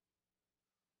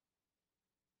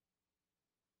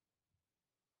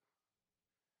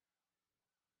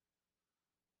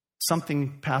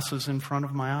 Something passes in front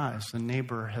of my eyes. The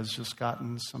neighbor has just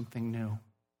gotten something new.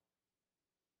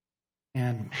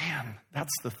 And man,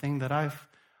 that's the thing that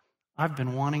I've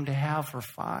been wanting to have for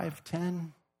 5,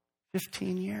 10,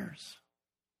 15 years.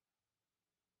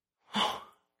 Oh,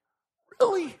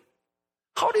 really?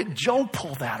 How did Joe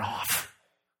pull that off?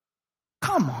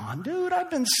 Come on, dude.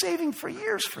 I've been saving for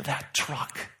years for that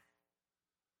truck.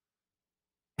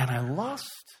 And I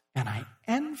lust, and I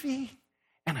envy,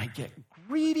 and I get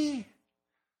greedy.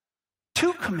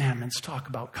 2 commandments talk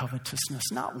about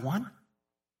covetousness, not 1.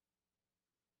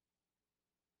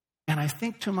 And I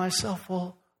think to myself,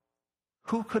 well,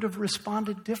 who could have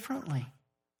responded differently?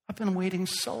 I've been waiting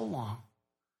so long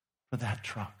for that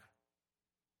truck.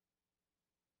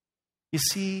 You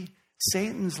see,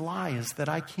 Satan's lie is that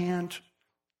I can't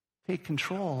take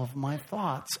control of my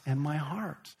thoughts and my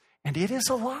heart. And it is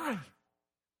a lie.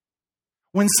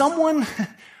 When someone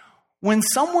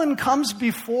comes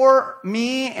before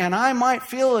me and I might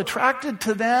feel attracted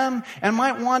to them and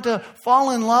might want to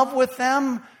fall in love with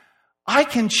them, I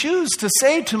can choose to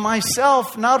say to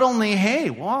myself not only, hey,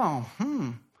 wow,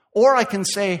 or I can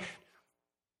say,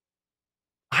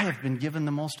 I have been given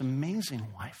the most amazing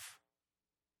wife,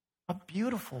 a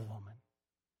beautiful woman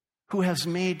who has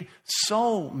made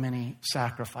so many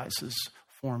sacrifices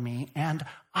for me, and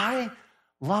I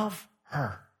love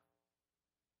her.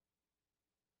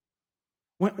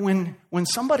 When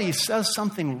somebody says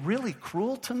something really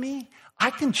cruel to me, I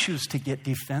can choose to get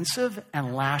defensive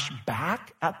and lash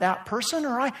back at that person,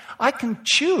 or I can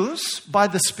choose by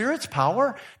the Spirit's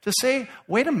power to say,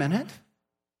 wait a minute.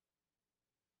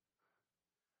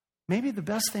 Maybe the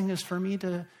best thing is for me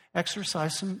to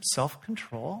exercise some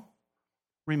self-control.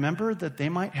 Remember that they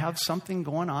might have something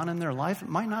going on in their life. It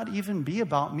might not even be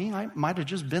about me. I might have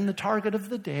just been the target of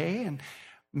the day, and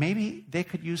maybe they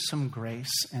could use some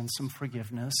grace and some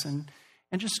forgiveness and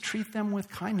just treat them with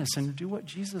kindness and do what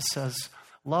Jesus says,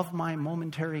 love my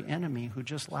momentary enemy who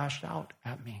just lashed out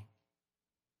at me.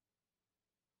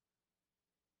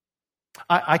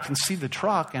 I can see the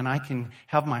truck and I can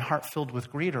have my heart filled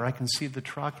with greed, or I can see the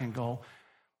truck and go,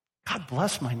 God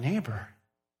bless my neighbor.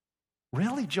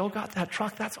 Really, Joe got that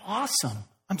truck? That's awesome.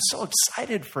 I'm so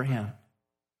excited for him.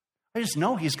 I just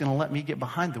know he's going to let me get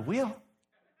behind the wheel.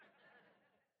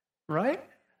 Right?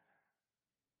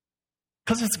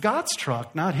 Because it's God's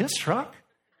truck, not his truck.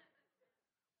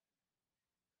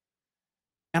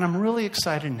 And I'm really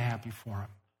excited and happy for him.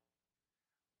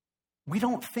 We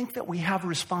don't think that we have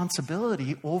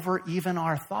responsibility over even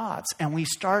our thoughts, and we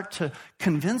start to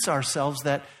convince ourselves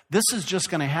that this is just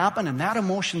going to happen and that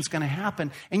emotion's going to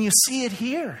happen, and you see it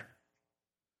here.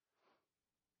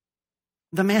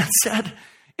 The man said,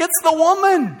 it's the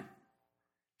woman.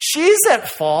 She's at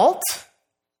fault.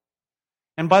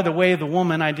 And by the way, the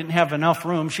woman, I didn't have enough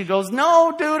room. She goes,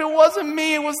 no, dude, it wasn't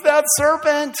me. It was that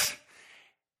serpent.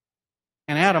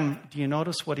 And Adam, do you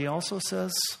notice what he also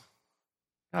says?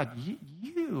 God,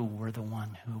 you were the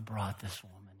one who brought this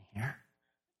woman here.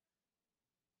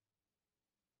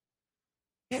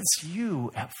 It's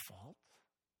you at fault.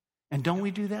 And don't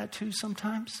we do that too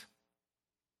sometimes?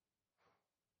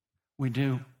 We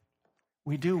do.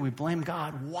 We do. We blame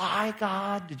God. Why,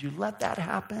 God? Did you let that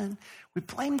happen? We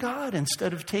blame God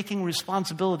instead of taking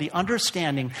responsibility,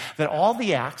 understanding that all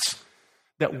the acts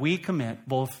that we commit,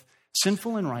 both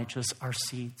sinful and righteous, are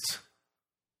seeds.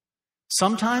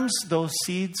 Sometimes those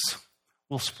seeds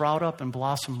will sprout up and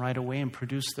blossom right away and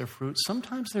produce their fruit.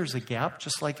 Sometimes there's a gap,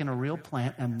 just like in a real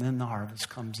plant, and then the harvest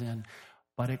comes in.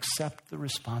 But accept the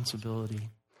responsibility.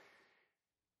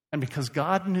 And because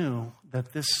God knew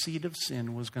that this seed of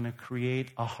sin was going to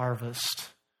create a harvest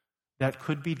that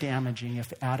could be damaging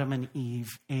if Adam and Eve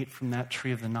ate from that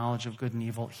tree of the knowledge of good and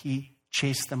evil, he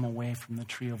chased them away from the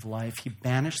tree of life. He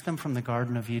banished them from the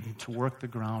Garden of Eden to work the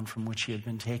ground from which he had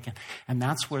been taken. And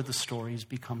that's where the stories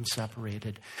become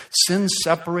separated. Sin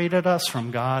separated us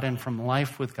from God and from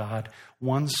life with God.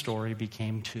 One story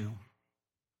became two.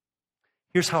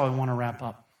 Here's how I want to wrap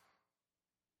up.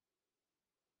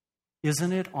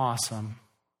 Isn't it awesome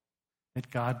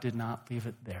that God did not leave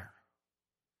it there?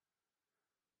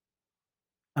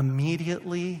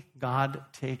 Immediately, God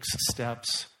takes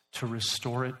steps to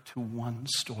restore it to one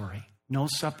story. No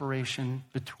separation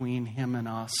between him and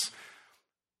us.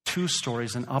 Two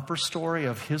stories, an upper story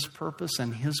of his purpose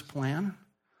and his plan.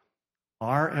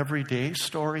 Our everyday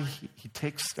story, he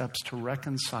takes steps to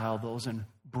reconcile those and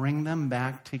bring them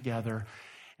back together.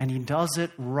 And he does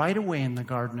it right away in the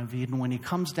Garden of Eden when he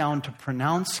comes down to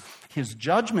pronounce his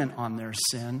judgment on their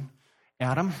sin.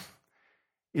 Adam,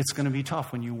 it's going to be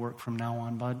tough when you work from now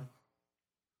on, bud.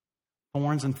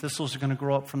 Thorns and thistles are going to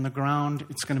grow up from the ground.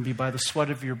 It's going to be by the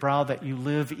sweat of your brow that you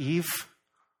live. Eve,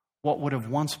 what would have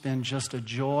once been just a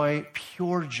joy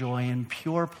and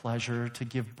pure pleasure to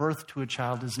give birth to a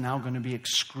child is now going to be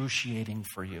excruciating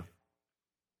for you.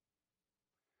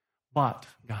 But,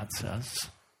 God says,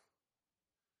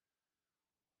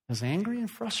 as angry and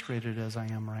frustrated as I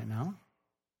am right now,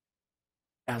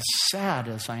 as sad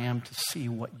as I am to see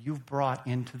what you've brought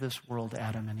into this world,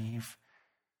 Adam and Eve,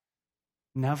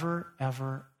 never,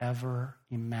 ever, ever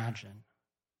imagine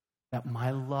that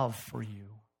my love for you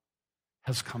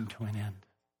has come to an end,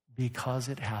 because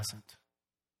it hasn't.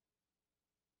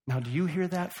 Now, do you hear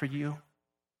that for you?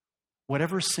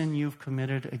 Whatever sin you've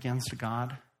committed against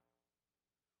God,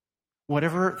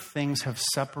 whatever things have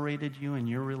separated you in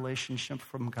your relationship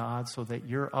from God so that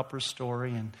your upper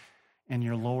story and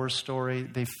your lower story,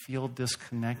 they feel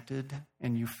disconnected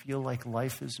and you feel like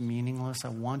life is meaningless, I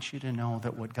want you to know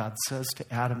that what God says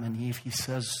to Adam and Eve, he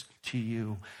says to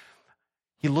you.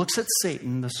 He looks at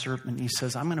Satan, the serpent, he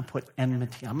says, I'm going to put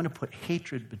enmity, I'm going to put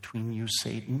hatred between you,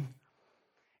 Satan,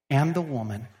 and the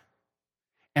woman,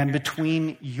 and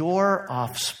between your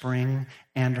offspring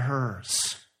and hers.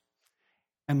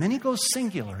 And then he goes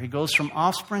singular. He goes from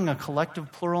offspring, a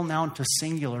collective plural noun, to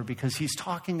singular because he's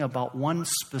talking about one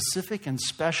specific and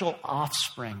special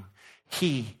offspring.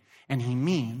 And he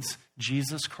means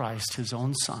Jesus Christ, his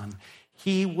own son.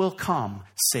 He will come,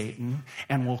 Satan,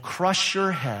 and will crush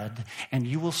your head, and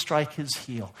you will strike his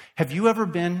heel. Have you ever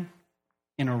been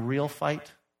in a real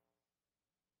fight?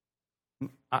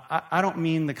 I don't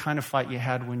mean the kind of fight you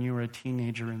had when you were a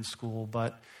teenager in school,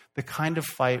 but the kind of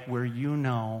fight where you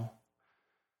know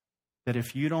that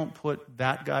if you don't put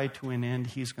that guy to an end,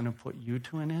 he's going to put you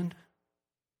to an end?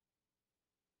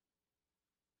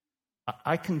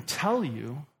 I can tell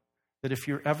you that if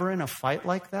you're ever in a fight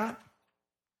like that,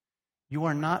 you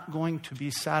are not going to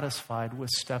be satisfied with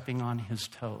stepping on his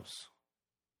toes.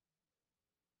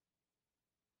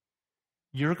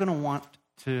 You're going to want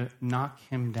to knock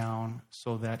him down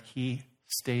so that he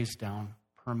stays down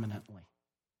permanently.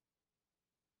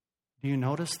 Do you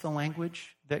notice the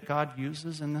language that God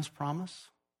uses in this promise?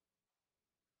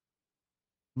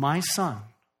 My Son,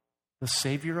 the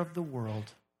Savior of the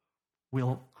world,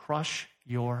 will crush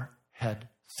your head,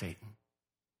 Satan.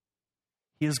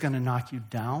 He is going to knock you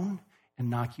down and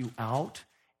knock you out,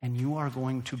 and you are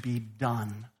going to be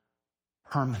done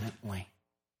permanently.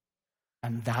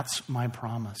 And that's my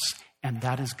promise. And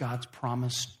that is God's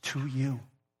promise to you.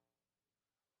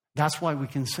 That's why we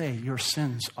can say your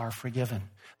sins are forgiven.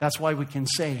 That's why we can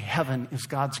say heaven is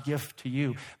God's gift to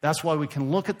you. That's why we can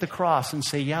look at the cross and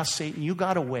say, yes, Satan, you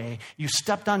got away. You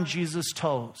stepped on Jesus'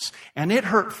 toes. And it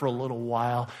hurt for a little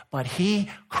while, but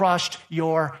he crushed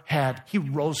your head. He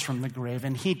rose from the grave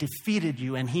and he defeated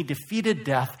you and he defeated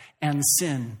death and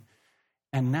sin.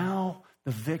 And now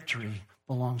the victory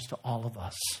belongs to all of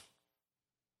us.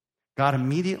 God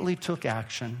immediately took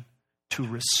action to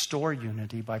restore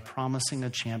unity by promising a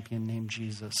champion named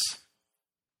Jesus.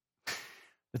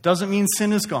 It doesn't mean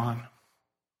sin is gone.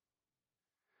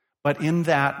 But in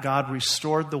that, God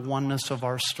restored the oneness of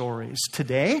our stories.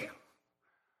 Today,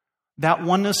 that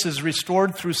oneness is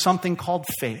restored through something called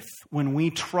faith. When we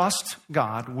trust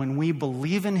God, when we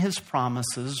believe in his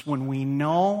promises, when we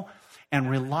know and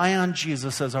rely on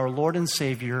Jesus as our Lord and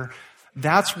Savior,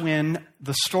 that's when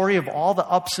the story of all the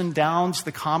ups and downs,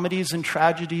 the comedies and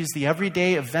tragedies, the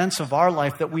everyday events of our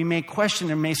life that we may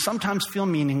question and may sometimes feel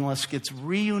meaningless gets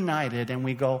reunited and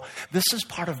we go, this is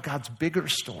part of God's bigger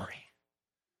story.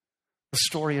 The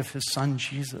story of his son,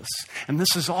 Jesus. And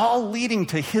this is all leading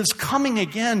to his coming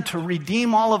again to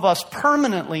redeem all of us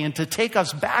permanently and to take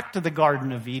us back to the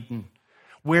Garden of Eden,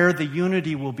 where the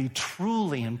unity will be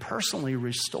truly and personally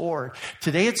restored.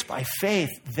 Today it's by faith,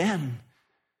 then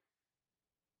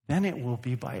it will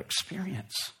be by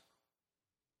experience.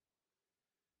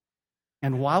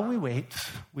 And while we wait,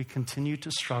 we continue to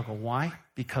struggle. Why?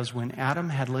 Because when Adam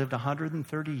had lived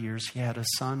 130 years, he had a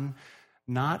son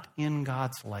not in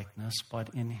God's likeness, but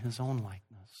in his own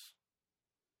likeness.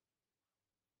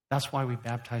 That's why we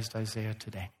baptized Isaiah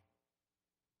today.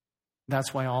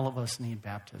 That's why all of us need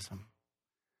baptism.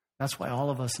 That's why all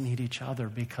of us need each other,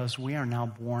 because we are now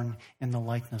born in the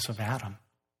likeness of Adam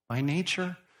by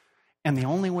nature. And the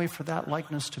only way for that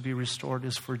likeness to be restored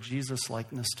is for Jesus'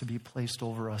 likeness to be placed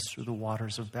over us through the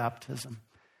waters of baptism.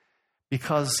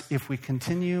 Because if we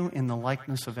continue in the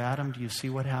likeness of Adam, do you see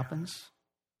what happens?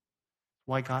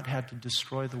 Why God had to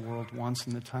destroy the world once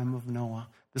in the time of Noah.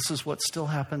 This is what still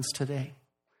happens today.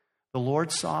 The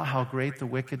Lord saw how great the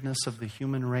wickedness of the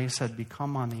human race had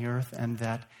become on the earth, and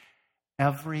that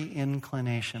every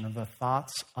inclination of the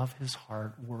thoughts of his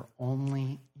heart were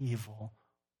only evil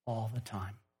all the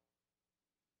time.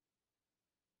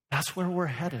 That's where we're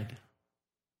headed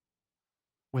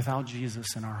without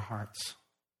Jesus in our hearts.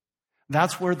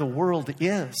 That's where the world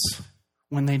is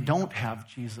when they don't have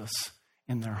Jesus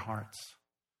in their hearts.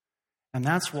 And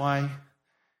that's why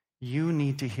you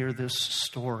need to hear this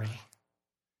story.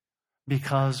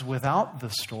 Because without the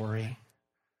story,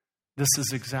 this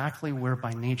is exactly where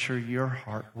by nature your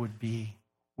heart would be,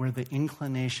 where the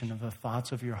inclination of the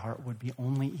thoughts of your heart would be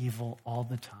only evil all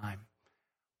the time.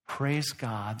 Praise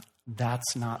God,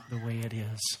 that's not the way it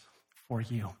is for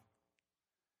you.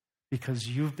 Because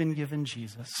you've been given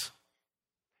Jesus.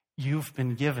 You've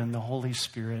been given the Holy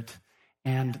Spirit,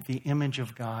 and the image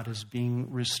of God is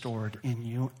being restored in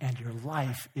you, and your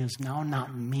life is now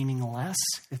not meaningless.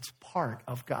 It's part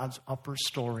of God's upper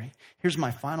story. Here's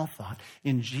my final thought.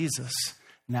 In Jesus,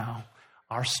 now,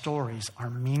 our stories are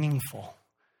meaningful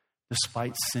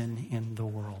despite sin in the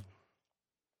world.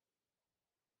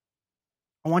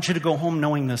 I want you to go home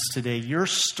knowing this today. Your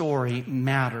story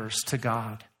matters to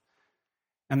God.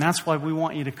 And that's why we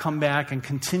want you to come back and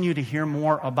continue to hear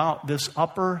more about this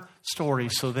upper story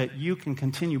so that you can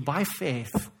continue by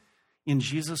faith in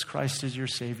Jesus Christ as your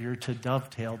Savior to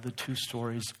dovetail the two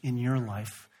stories in your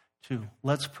life too.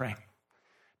 Let's pray.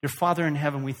 Dear Father in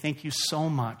heaven, we thank you so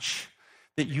much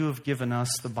that you have given us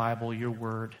the Bible, your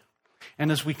word.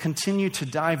 And as we continue to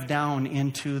dive down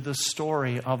into the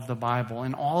story of the Bible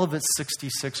and all of its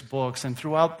 66 books and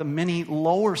throughout the many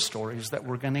lower stories that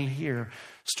we're going to hear,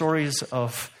 stories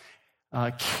of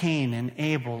Cain and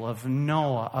Abel, of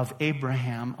Noah, of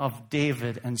Abraham, of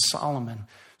David and Solomon,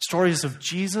 stories of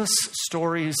Jesus,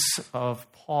 stories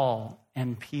of Paul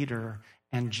and Peter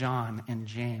and John and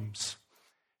James.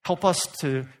 Help us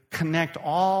to connect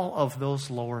all of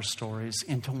those lower stories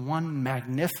into one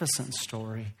magnificent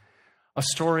story a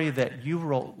story that you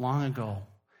wrote long ago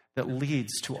that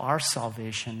leads to our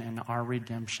salvation and our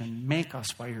redemption. Make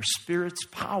us, by your Spirit's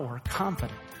power,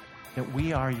 confident that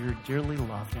we are your dearly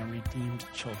loved and redeemed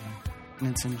children. And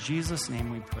it's in Jesus'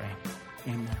 name we pray.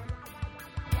 Amen.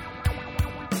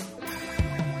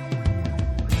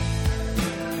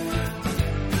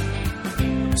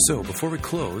 So, before we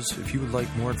close, if you would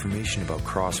like more information about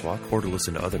Crosswalk or to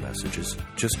listen to other messages,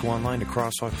 just go online to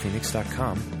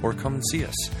crosswalkphoenix.com or come and see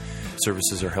us.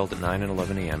 Services are held at 9 and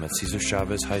 11 a.m. at Cesar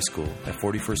Chavez High School at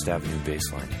 41st Avenue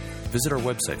Baseline. Visit our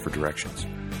website for directions.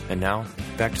 And now,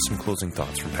 back to some closing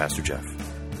thoughts from Pastor Jeff.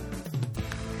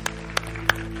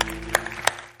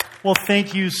 Well,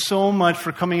 thank you so much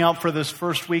for coming out for this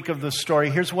first week of the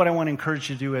story. Here's what I want to encourage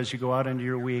you to do as you go out into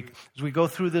your week. As we go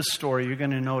through this story, you're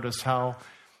going to notice how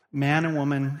man and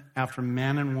woman after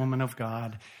man and woman of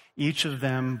God, each of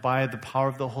them, by the power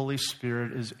of the Holy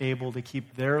Spirit, is able to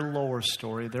keep their lower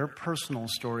story, their personal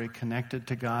story, connected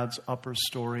to God's upper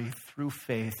story through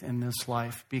faith in this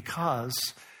life. Because,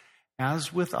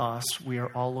 as with us, we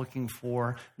are all looking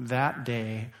for that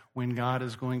day when God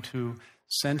is going to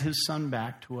send his Son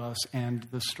back to us and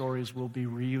the stories will be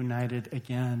reunited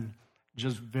again,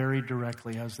 just very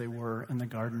directly as they were in the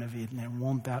Garden of Eden. And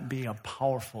won't that be a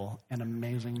powerful and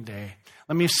amazing day?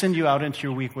 Let me send you out into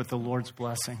your week with the Lord's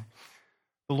blessing.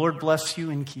 The Lord bless you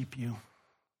and keep you.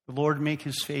 The Lord make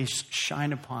his face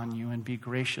shine upon you and be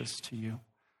gracious to you.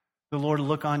 The Lord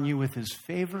look on you with his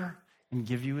favor and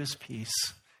give you his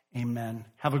peace. Amen.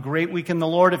 Have a great week in the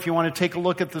Lord. If you want to take a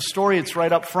look at the story, it's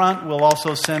right up front. We'll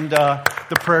also send the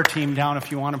prayer team down if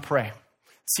you want to pray.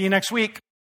 See you next week.